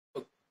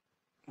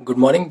Good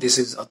morning, this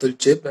is Atul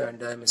Chib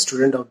and I am a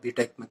student of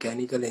BTech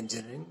Mechanical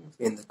Engineering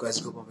in the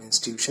Quest Group of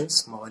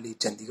Institutions, Mohali,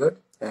 Chandigarh.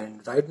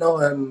 And right now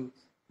I am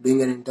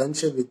doing an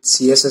internship with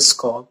CSS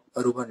Corp,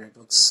 Aruba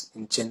Networks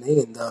in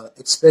Chennai in the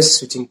Express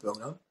Switching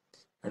program.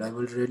 And I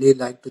would really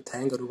like to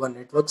thank Aruba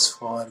Networks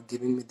for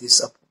giving me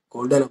this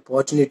golden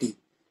opportunity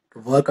to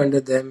work under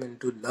them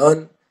and to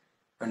learn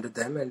under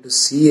them and to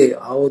see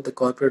how the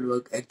corporate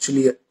work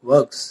actually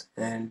works.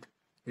 And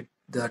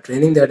the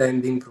training that I'm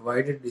being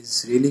provided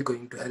is really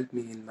going to help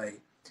me in my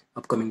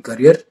upcoming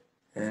career,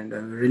 and I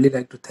would really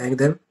like to thank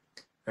them.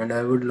 And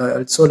I would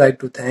also like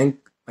to thank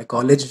my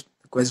college,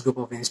 the Quest Group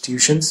of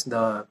Institutions,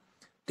 the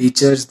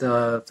teachers,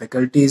 the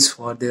faculties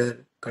for their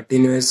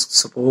continuous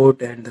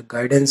support and the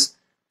guidance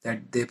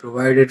that they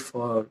provided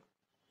for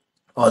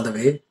all the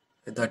way.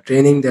 The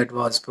training that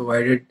was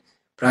provided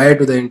prior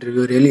to the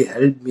interview really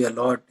helped me a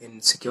lot in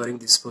securing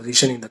this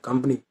position in the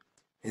company.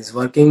 Is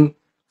working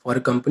for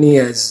a company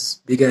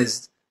as big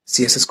as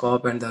CSS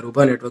Corp and the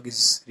Aruba network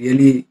is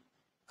really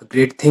a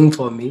great thing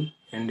for me,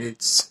 and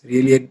it's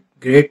really a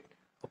great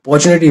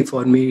opportunity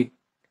for me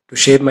to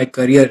shape my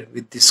career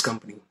with this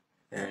company.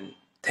 And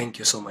thank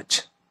you so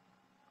much.